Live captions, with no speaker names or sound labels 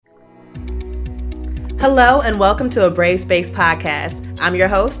Hello and welcome to a Brave Space podcast. I'm your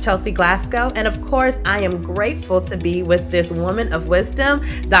host, Chelsea Glasgow, and of course, I am grateful to be with this woman of wisdom,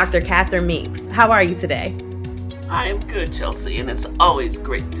 Dr. Catherine Meeks. How are you today? I am good, Chelsea, and it's always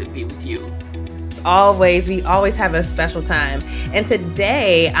great to be with you. We always have a special time. And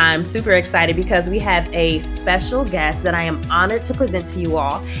today I'm super excited because we have a special guest that I am honored to present to you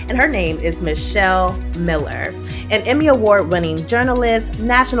all. And her name is Michelle Miller, an Emmy Award-winning journalist,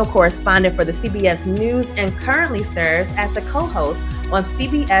 national correspondent for the CBS News, and currently serves as the co-host on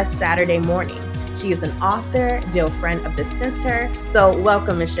CBS Saturday Morning. She is an author, dear friend of the center. So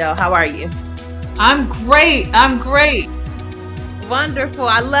welcome, Michelle. How are you? I'm great. Wonderful.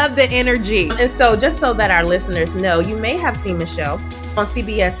 I love the energy. And so just so that our listeners know, you may have seen Michelle on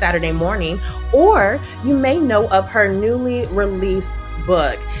CBS Saturday Morning, or you may know of her newly released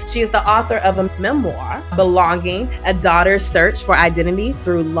book. She is the author of a memoir, Belonging, A Daughter's Search for Identity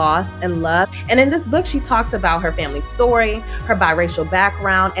Through Loss and Love. And in this book, she talks about her family story, her biracial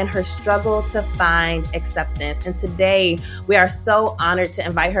background, and her struggle to find acceptance. And today, we are so honored to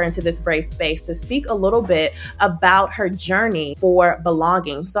invite her into this brave space to speak a little bit about her journey for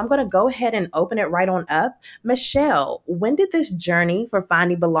belonging. So I'm going to go ahead and open it right on up. Michelle, when did this journey for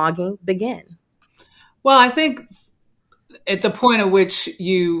finding belonging begin? Well, I think at the point at which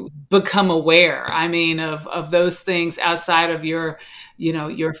you become aware, of those things outside of your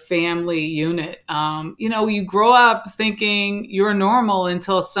family unit. You grow up thinking you're normal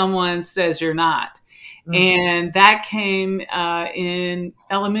until someone says you're not. Mm-hmm. And that came in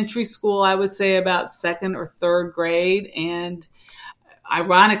elementary school, I would say about second or third grade. And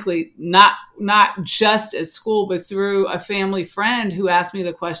ironically, not just at school, but through a family friend who asked me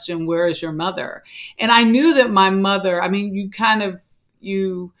the question, "Where is your mother?" And I knew that my mother,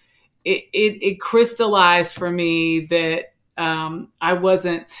 it crystallized for me that I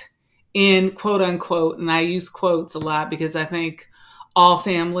wasn't in quote unquote, and I use quotes a lot because I think all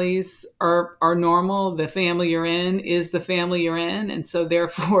families are normal. The family you're in is the family you're in. And so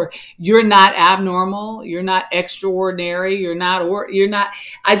therefore you're not abnormal. You're not extraordinary. You're not,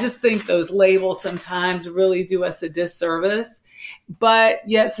 I just think those labels sometimes really do us a disservice, but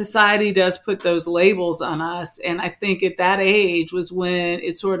yet society does put those labels on us. And I think at that age was when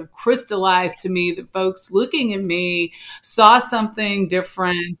it sort of crystallized to me that folks looking at me saw something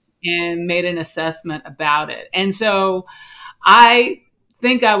different and made an assessment about it. And so I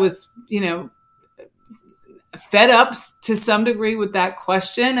think I was, fed up to some degree with that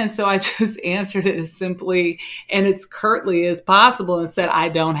question. And so I just answered it as simply and as curtly as possible and said, I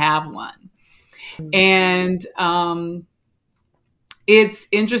don't have one. And it's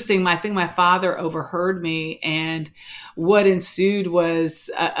interesting. I think my father overheard me, and what ensued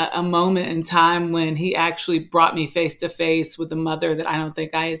was a moment in time when he actually brought me face to face with a mother that I don't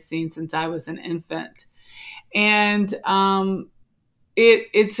think I had seen since I was an infant. And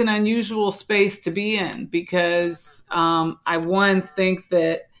it's an unusual space to be in because I think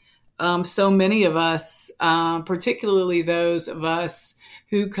that so many of us, particularly those of us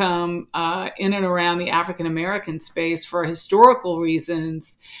who come in and around the African American space for historical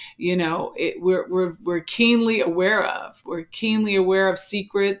reasons, we're keenly aware of. We're keenly aware of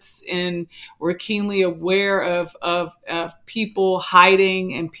secrets, and we're keenly aware of people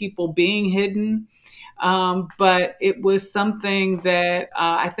hiding and people being hidden. But it was something that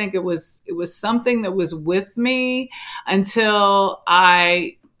I think it was something that was with me until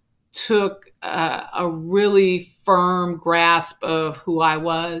I took a really firm grasp of who I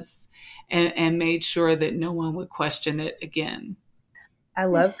was and made sure that no one would question it again. I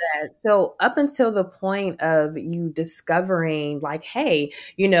love that. So up until the point of you discovering like, hey,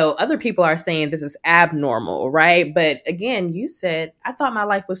 other people are saying this is abnormal, right? But again, you said, I thought my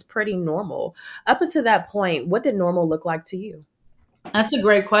life was pretty normal. Up until that point, what did normal look like to you? That's a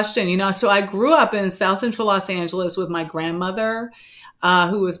great question. So I grew up in South Central Los Angeles with my grandmother,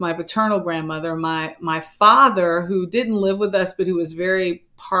 who was my paternal grandmother, my father, who didn't live with us, but who was very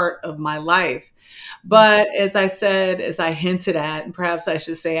part of my life. But as I said, as I hinted at, and perhaps I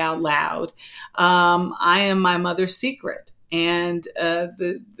should say out loud, I am my mother's secret. And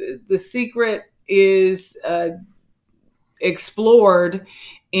the secret is explored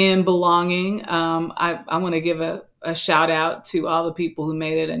in Belonging. I want to give a shout out to all the people who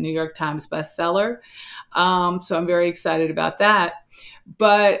made it a New York Times bestseller. So I'm very excited about that.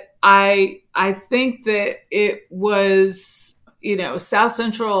 But I think that it was, South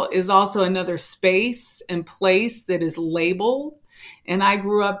Central is also another space and place that is labeled. And I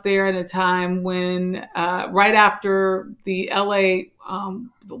grew up there at a time when, right after the LA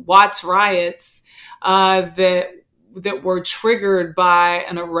Watts riots, that that were triggered by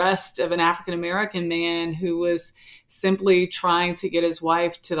an arrest of an African American man who was simply trying to get his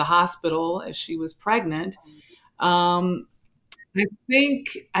wife to the hospital as she was pregnant. I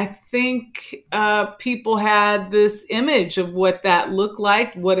think people had this image of what that looked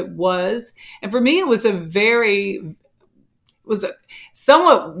like, what it was, and for me, it was a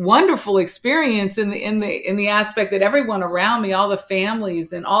somewhat wonderful experience in the aspect that everyone around me, all the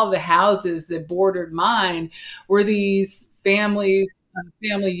families and all the houses that bordered mine, were these family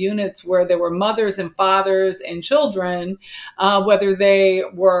units where there were mothers and fathers and children, whether they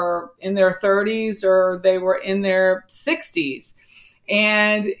were in their 30s or they were in their 60s.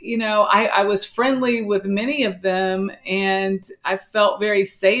 And, I was friendly with many of them, and I felt very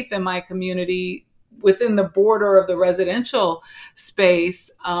safe in my community within the border of the residential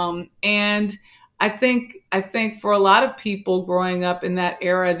space. And I think for a lot of people growing up in that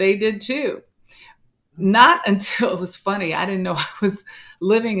era, they did too. Not until, it was funny, I didn't know I was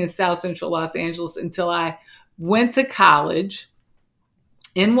living in South Central Los Angeles until I went to college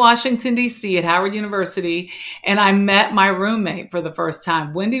in Washington, D.C. at Howard University, and I met my roommate for the first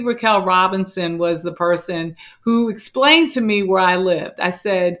time. Wendy Raquel Robinson was the person who explained to me where I lived.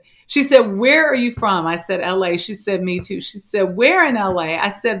 She said, "Where are you from?" I said, "LA." She said, "Me too." She said, "Where in LA?" I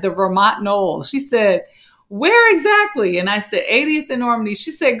said, "The Vermont Knolls." She said, "Where exactly?" And I said, 80th and Normandy.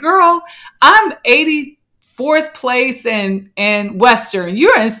 She said, "Girl, I'm 84th place and Western.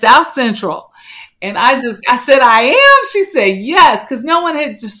 You're in South Central." And I said, "I am?" She said, "Yes," because no one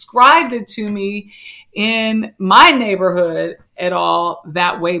had described it to me in my neighborhood at all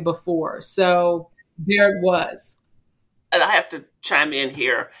that way before. So there it was. And I have to chime in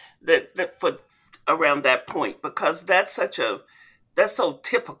here that for around that point, because that's so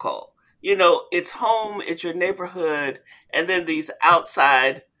typical. It's home, it's your neighborhood, and then these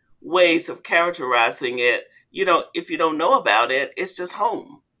outside ways of characterizing it. If you don't know about it, it's just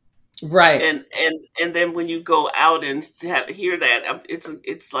home. Right. And then when you go out and hear that,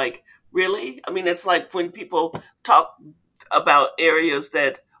 it's like, really? I mean, it's like when people talk about areas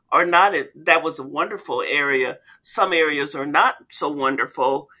that are not, that was a wonderful area. Some areas are not so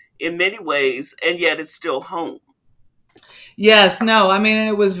wonderful in many ways, and yet it's still home. Yes, no, I mean,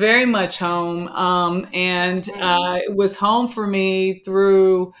 it was very much home. And it was home for me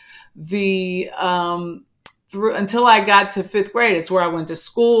through until I got to fifth grade. It's where I went to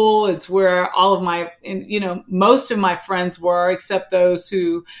school. It's where all of most of my friends were, except those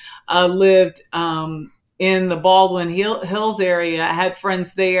who lived in the Baldwin Hills area. I had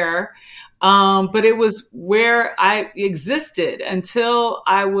friends there. But it was where I existed until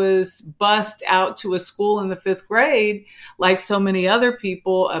I was bused out to a school in the fifth grade, like so many other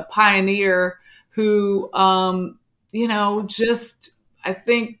people, a pioneer who, I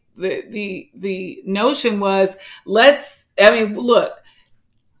think the notion was, look,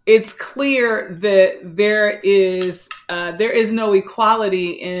 it's clear that there is no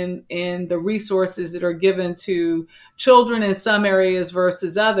equality in the resources that are given to children in some areas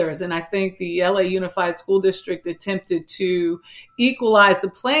versus others. And I think the LA Unified School District attempted to equalize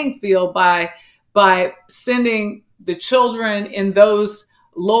the playing field by sending the children in those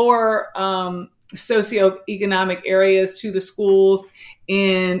lower socioeconomic areas to the schools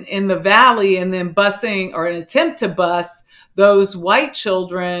in the valley, and then busing, or an attempt to bus, those white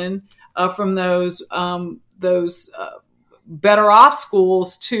children from those better off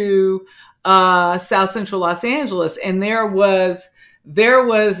schools to South Central Los Angeles. And there was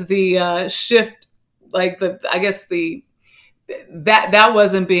the shift, like that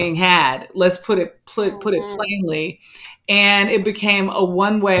wasn't being had. Let's put it plainly, and it became a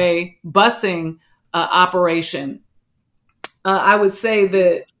one-way busing operation. I would say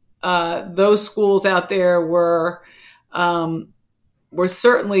that those schools out there were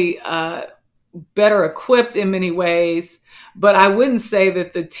certainly better equipped in many ways, but I wouldn't say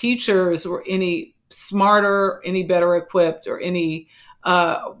that the teachers were any smarter, any better equipped, or any.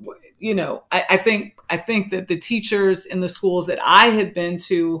 I think that the teachers in the schools that I had been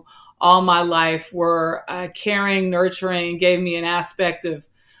to all my life were caring, nurturing, gave me an aspect of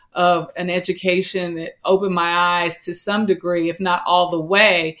an education that opened my eyes to some degree, if not all the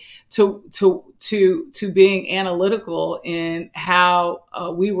way, to being analytical in how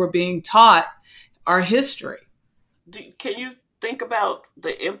we were being taught our history. Can you think about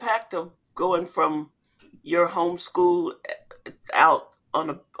the impact of going from your home school out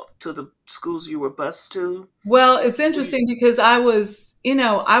to the schools you were bused to? Well, it's interesting because I was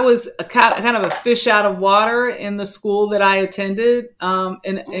a kind of a fish out of water in the school that I attended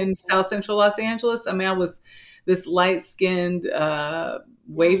in South Central Los Angeles. I mean, I was this light-skinned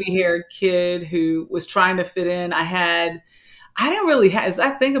wavy haired kid who was trying to fit in. I didn't really have, as I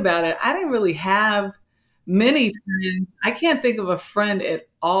think about it, I didn't really have many friends. I can't think of a friend at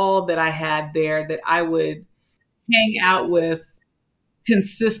all that I had there that I would hang out with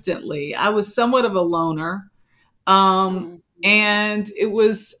consistently. I was somewhat of a loner. And it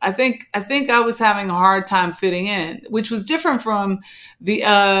was, I think I was having a hard time fitting in, which was different from the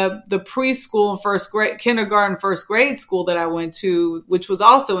preschool and kindergarten, first grade school that I went to, which was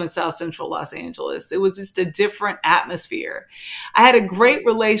also in South Central Los Angeles. It was just a different atmosphere. I had a great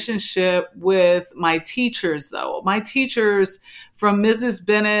relationship with my teachers, though. My teachers, from Mrs.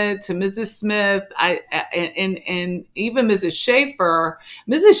 Bennett to Mrs. Smith, and even Mrs. Schaefer.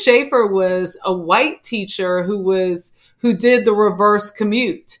 Mrs. Schaefer was a white teacher who did the reverse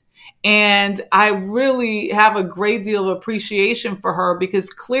commute. And I really have a great deal of appreciation for her because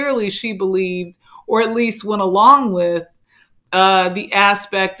clearly she believed, or at least went along with, the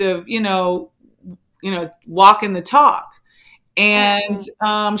aspect of, walking the talk. And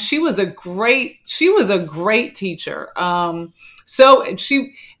she was a great teacher. So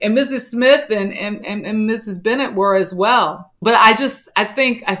Mrs. Smith and Mrs. Bennett were as well. But I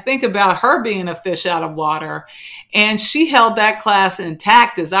think about her being a fish out of water, and she held that class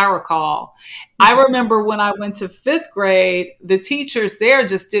intact, as I recall. I remember when I went to fifth grade, the teachers there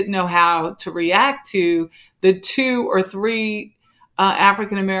just didn't know how to react to the 2 or 3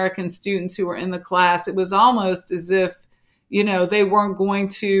 African-American students who were in the class. It was almost as if, they weren't going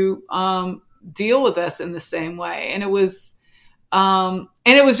to deal with us in the same way. And it was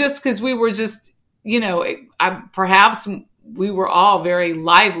just because we were just, perhaps we were all very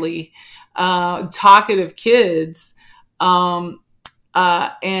lively, talkative kids. And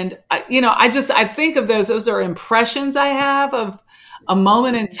I think of those are impressions I have of a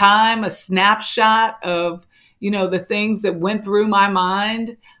moment in time, a snapshot of, the things that went through my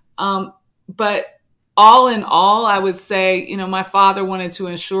mind. But all in all, I would say, my father wanted to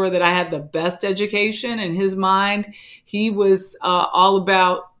ensure that I had the best education. In his mind, he was all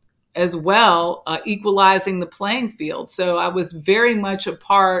about, as well, equalizing the playing field. So I was very much a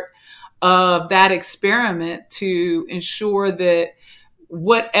part of that experiment to ensure that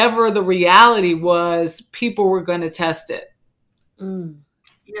whatever the reality was, people were going to test it. Mm.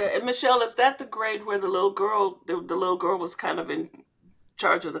 Yeah, and Michelle, is that the grade where the little girl was kind of in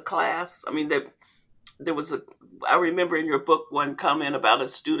charge of the class? I mean, I remember in your book one comment about a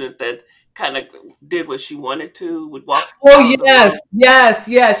student that kind of did what she wanted to, would walk. Oh,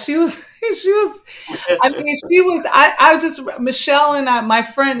 yes. She was, I mean, Michelle and my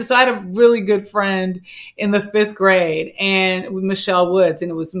friend, so I had a really good friend in the 5th grade, and with Michelle Woods,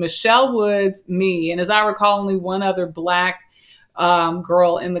 and it was Michelle Woods, me, and as I recall, only one other Black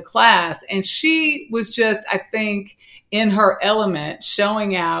girl in the class. And she was just, I think, in her element,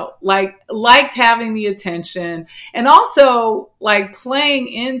 showing out, liked having the attention, and also playing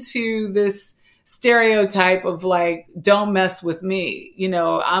into this stereotype of don't mess with me.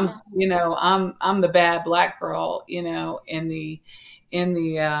 I'm the bad Black girl, in the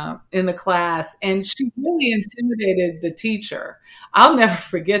class. And she really intimidated the teacher. I'll never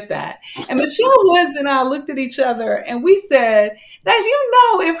forget that. And Michelle Woods and I looked at each other and we said that,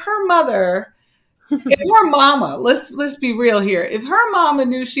 if her mama, let's be real here. If her mama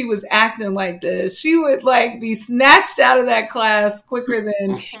knew she was acting like this, she would be snatched out of that class quicker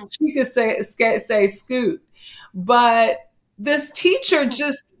than she could say scoot. But this teacher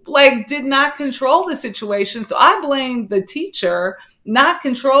just did not control the situation. So I blamed the teacher not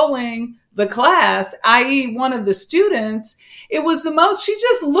controlling the class, i.e. one of the students. It was she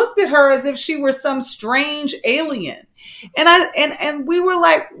just looked at her as if she were some strange alien. And we were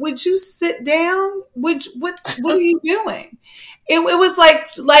like, would you sit down? What are you doing? It was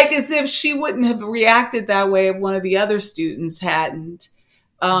like as if she wouldn't have reacted that way if one of the other students hadn't,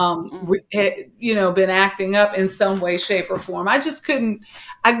 been acting up in some way, shape, or form. I just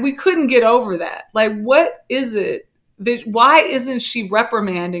we couldn't get over that. What is it? Why isn't she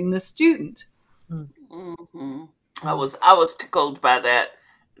reprimanding the student? Mm-hmm. I was tickled by that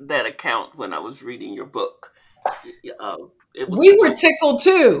account when I was reading your book. We were tickled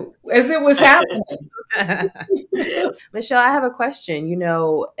too, as it was happening. Yes. Michelle, I have a question.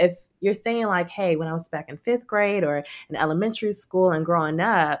 If you're saying hey, when I was back in 5th grade or in elementary school and growing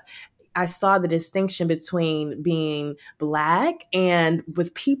up, I saw the distinction between being Black and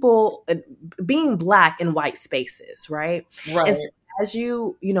with people being Black in white spaces, right? Right. And so as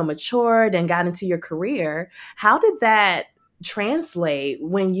you matured and got into your career, how did that translate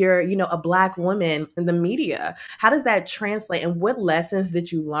when you're, a Black woman in the media? How does that translate? And what lessons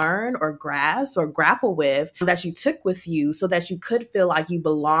did you learn or grasp or grapple with that you took with you so that you could feel like you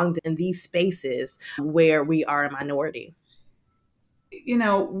belonged in these spaces where we are a minority?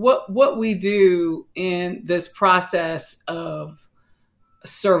 What we do in this process of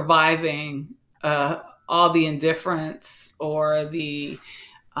surviving all the indifference or the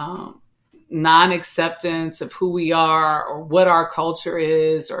non-acceptance of who we are or what our culture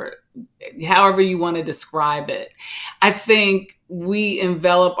is, or however you want to describe it. I think we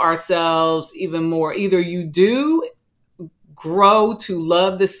envelop ourselves even more. Either you do grow to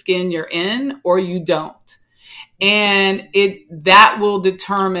love the skin you're in or you don't. And that will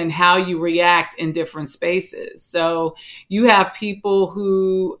determine how you react in different spaces. So you have people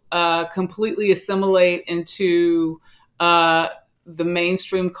who completely assimilate into the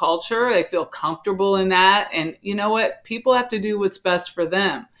mainstream culture. They feel comfortable in that. And you know what? People have to do what's best for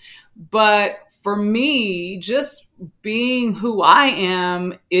them. But for me, just being who I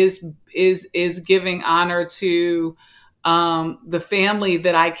am is giving honor to the family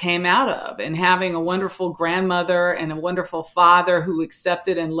that I came out of, and having a wonderful grandmother and a wonderful father who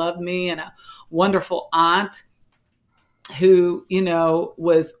accepted and loved me, and a wonderful aunt who,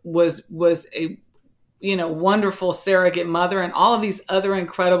 was a, wonderful surrogate mother, and all of these other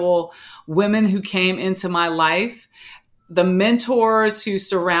incredible women who came into my life. The mentors who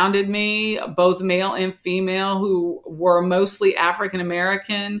surrounded me, both male and female, who were mostly African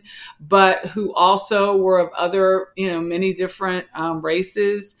American, but who also were of other, many different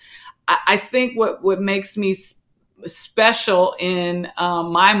races. I think what makes me special in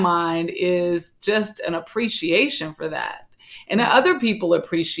my mind is just an appreciation for that. And other people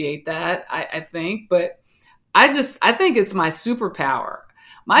appreciate that, I think, but I think it's my superpower.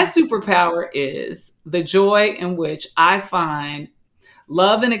 My superpower is the joy in which I find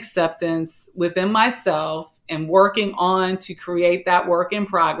love and acceptance within myself and working on to create that work in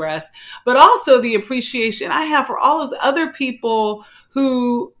progress, but also the appreciation I have for all those other people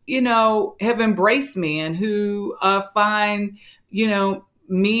who, have embraced me and who find,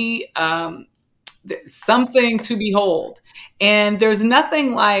 me something to behold. And there's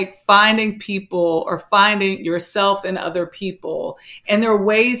nothing like finding people or finding yourself in other people. And there are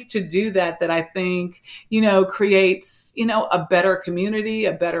ways to do that I think, creates, a better community,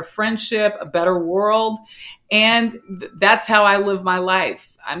 a better friendship, a better world. And that's how I live my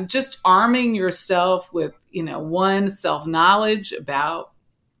life. I'm just arming yourself with, one, self-knowledge about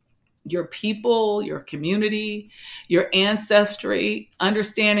your people, your community, your ancestry,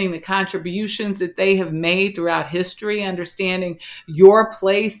 understanding the contributions that they have made throughout history, understanding your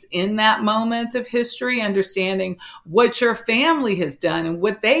place in that moment of history, understanding what your family has done and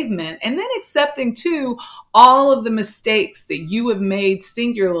what they've meant, and then accepting too all of the mistakes that you have made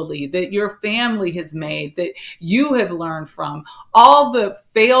singularly, that your family has made, that you have learned from, all the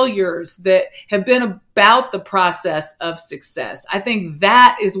failures that have been about the process of success. I think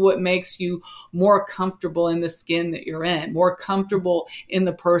that is what makes you more comfortable in the skin that you're in, more comfortable in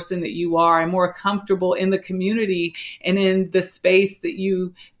the person that you are, and more comfortable in the community and in the space that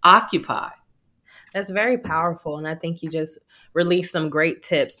you occupy. That's very powerful. And I think you just released some great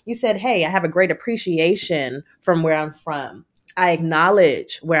tips. You said, hey, I have a great appreciation from where I'm from. I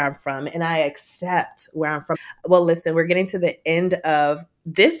acknowledge where I'm from and I accept where I'm from. Well, listen, we're getting to the end of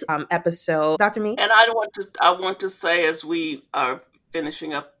this episode, Dr. Mee. And I want to say, as we are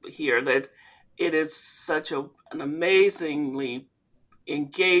finishing up here, that it is such an amazingly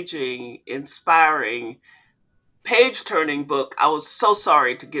engaging, inspiring, page-turning book. I was so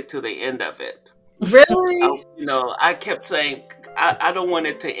sorry to get to the end of it. Really? I kept saying, I don't want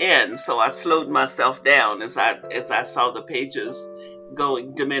it to end, so I slowed myself down as I saw the pages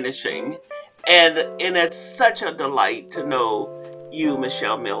diminishing, and it's such a delight to know you,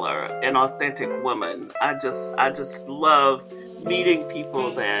 Michelle Miller, an authentic woman. I just love meeting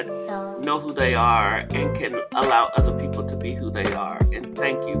people that know who they are and can allow other people to be who they are. And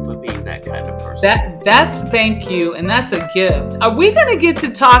thank you for being that kind of person. That's thank you, and that's a gift. Are we going to get to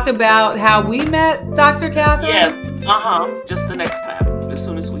talk about how we met, Dr. Catherine? Yes. Just the next time, as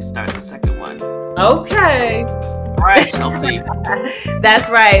soon as we start the second one. Okay. Right, Chelsea. That's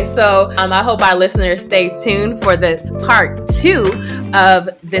right. So I hope our listeners stay tuned for the part 2 of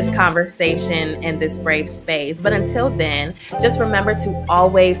this conversation in this brave space. But until then, just remember to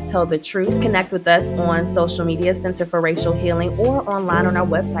always tell the truth. Connect with us on social media, Center for Racial Healing, or online on our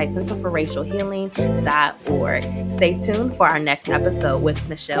website, centerforracialhealing.org. Stay tuned for our next episode with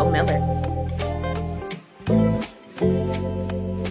Michelle Miller.